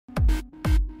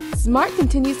Smart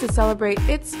continues to celebrate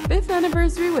its 5th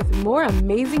anniversary with more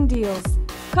amazing deals.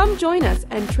 Come join us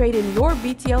and trade in your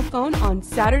BTL phone on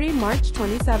Saturday, March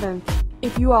 27th.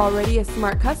 If you are already a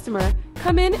Smart customer,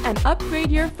 come in and upgrade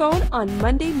your phone on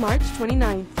Monday, March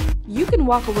 29th. You can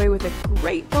walk away with a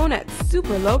great phone at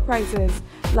super low prices,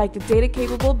 like the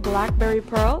data-capable BlackBerry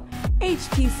Pearl,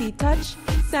 HTC Touch,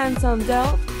 Samsung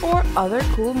Delphi, or other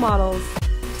cool models.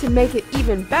 To make it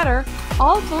even better,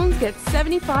 all phones get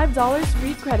 $75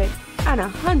 free credit and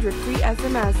 100 free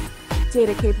SMS.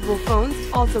 Data-capable phones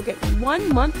also get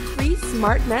 1 month free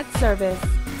SmartNet service.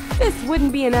 This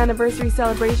wouldn't be an anniversary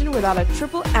celebration without a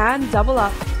triple and double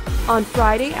up. On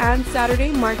Friday and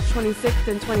Saturday, March 26th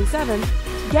and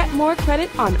 27th, get more credit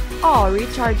on all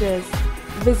recharges.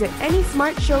 Visit any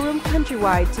Smart showroom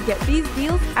countrywide to get these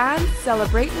deals and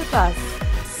celebrate with us.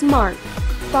 Smart.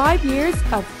 5 years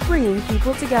of bringing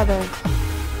people together.